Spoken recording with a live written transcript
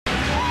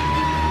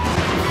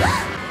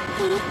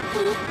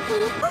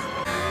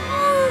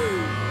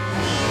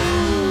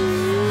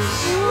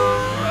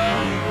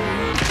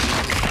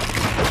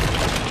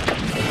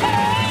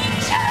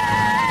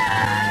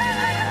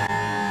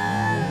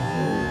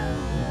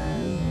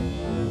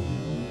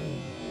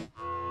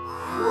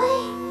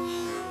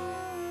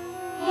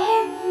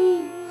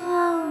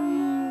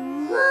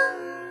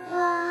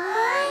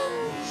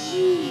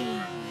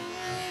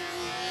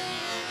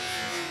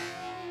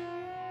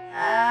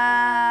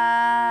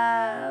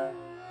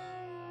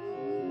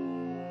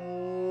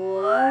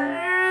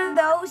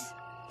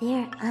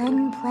They're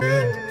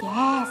unpleasant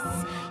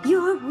guests.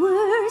 Your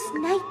worst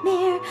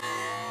nightmare.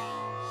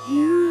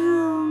 You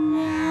don't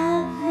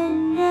have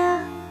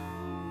enough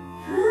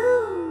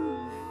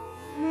food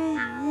for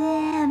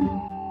them.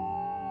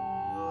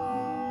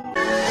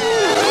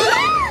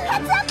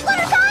 Heads up,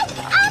 Fluttershy!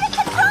 Out of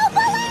control,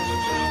 bully!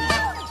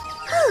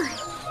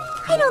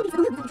 I don't even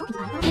know what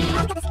I'm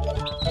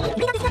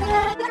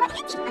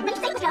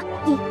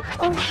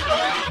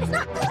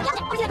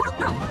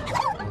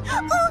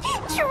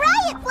try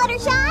it,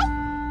 Fluttershy!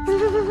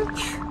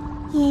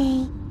 Yay.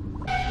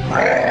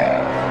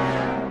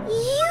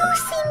 You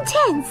seem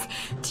tense.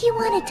 Do you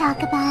want to talk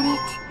about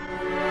it?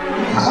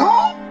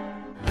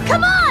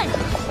 Come on!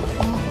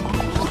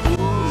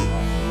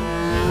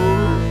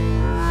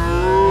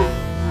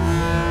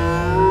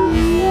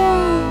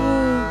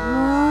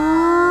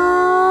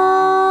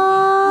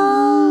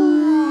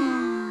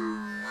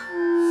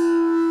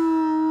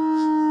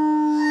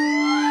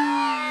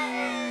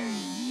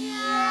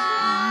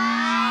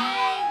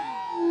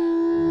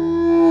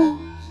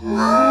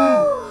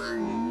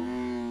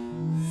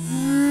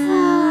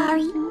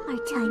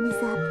 Time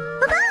is up.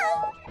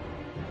 Bye-bye!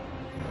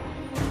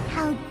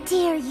 How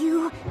dare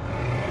you?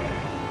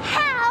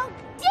 How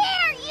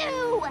dare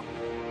you!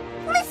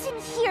 Listen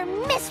here,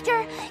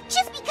 mister.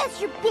 Just because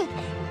you're big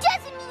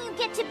doesn't mean you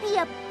get to be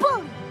a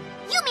bully.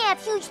 You may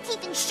have huge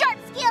teeth and sharp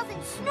scales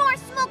and snore,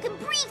 smoke, and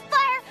breathe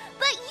fire,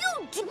 but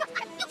you do not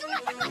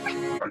have my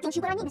friend. Don't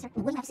you what I mean, mister?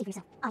 What do you have to say for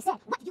yourself? I said,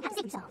 what do you have to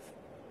say for yourself?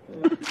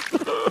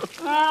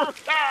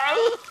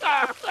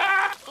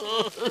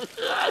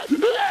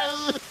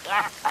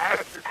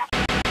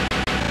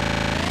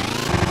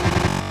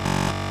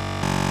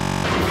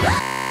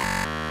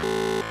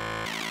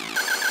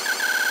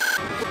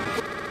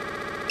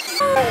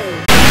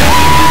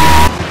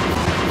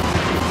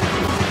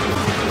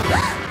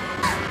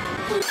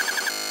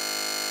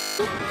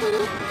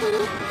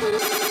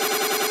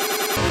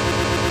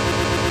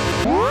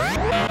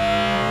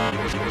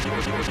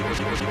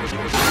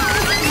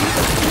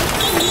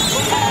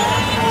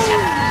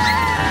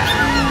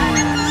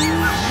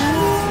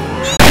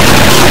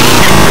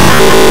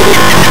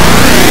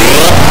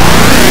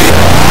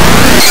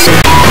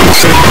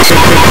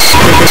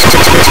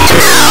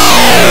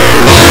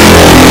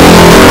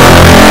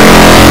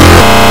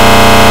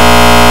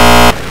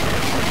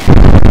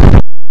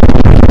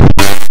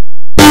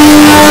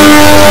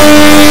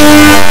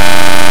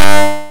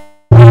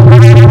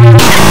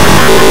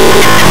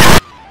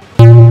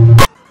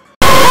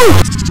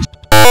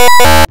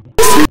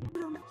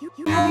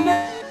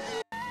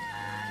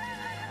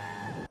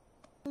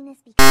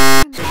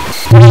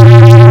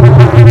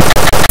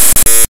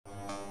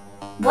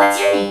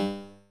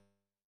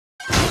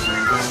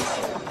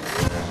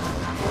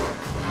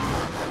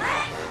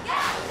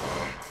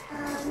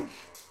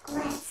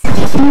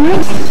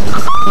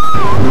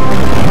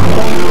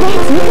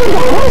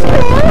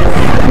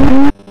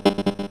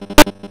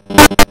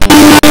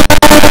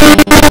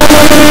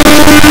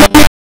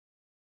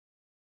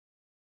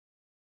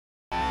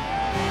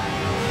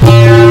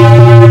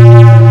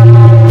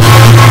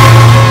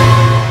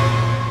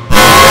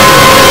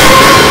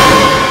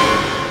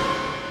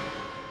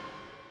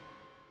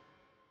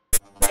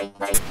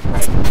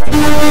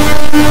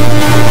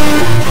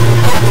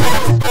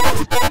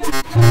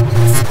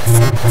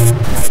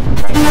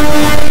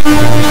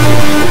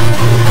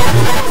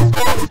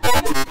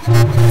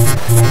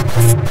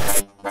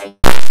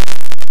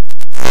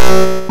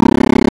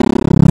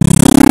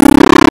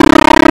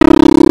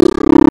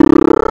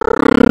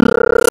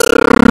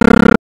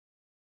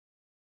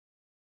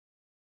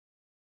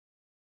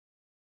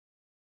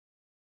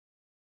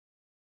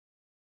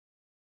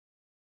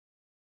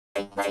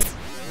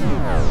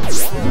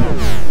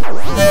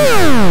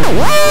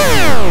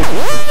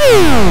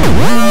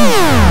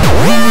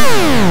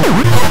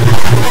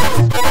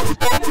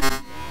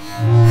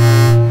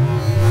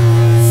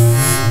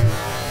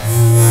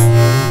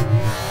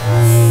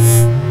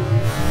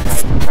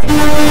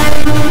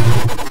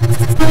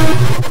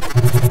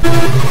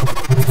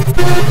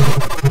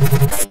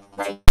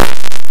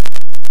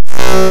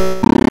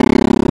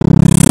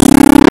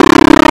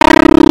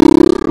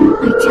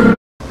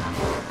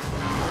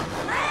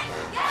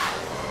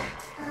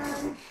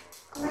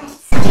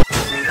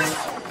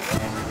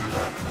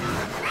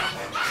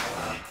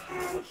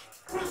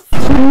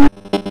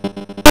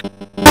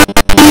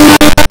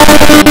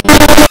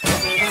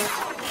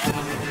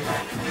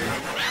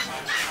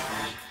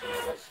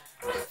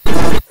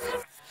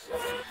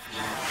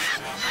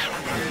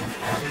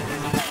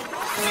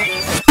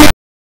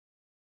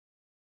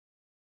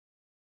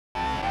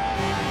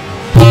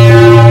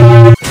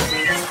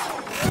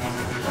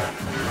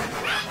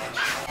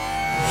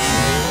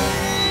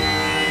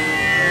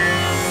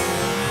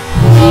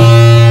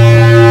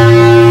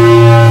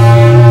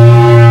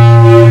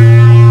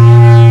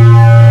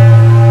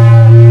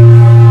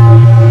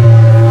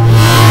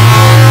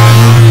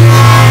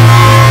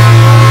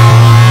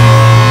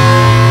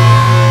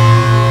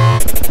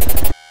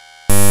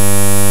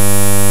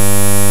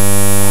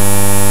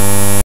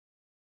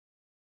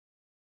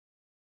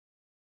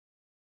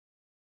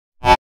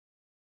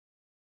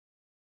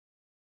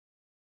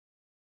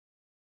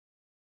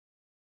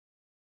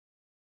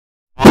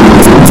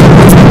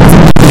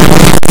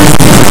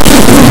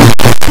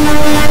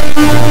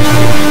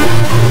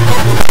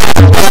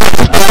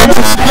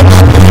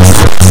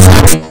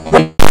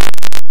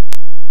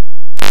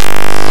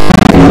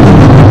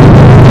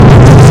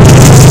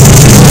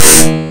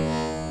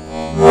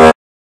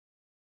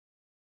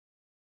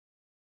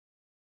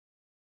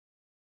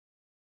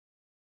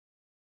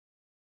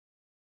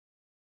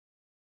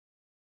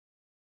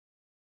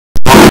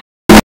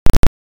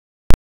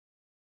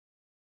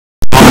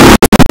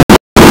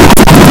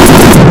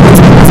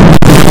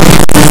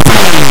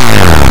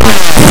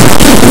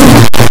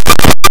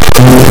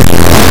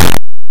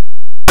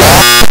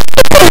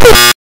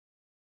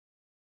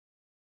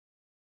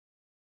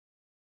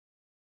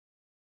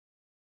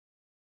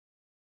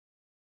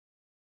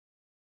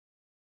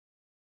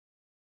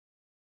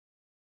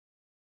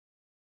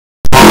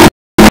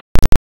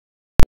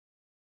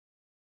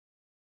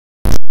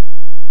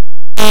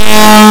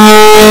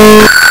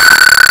 Bye.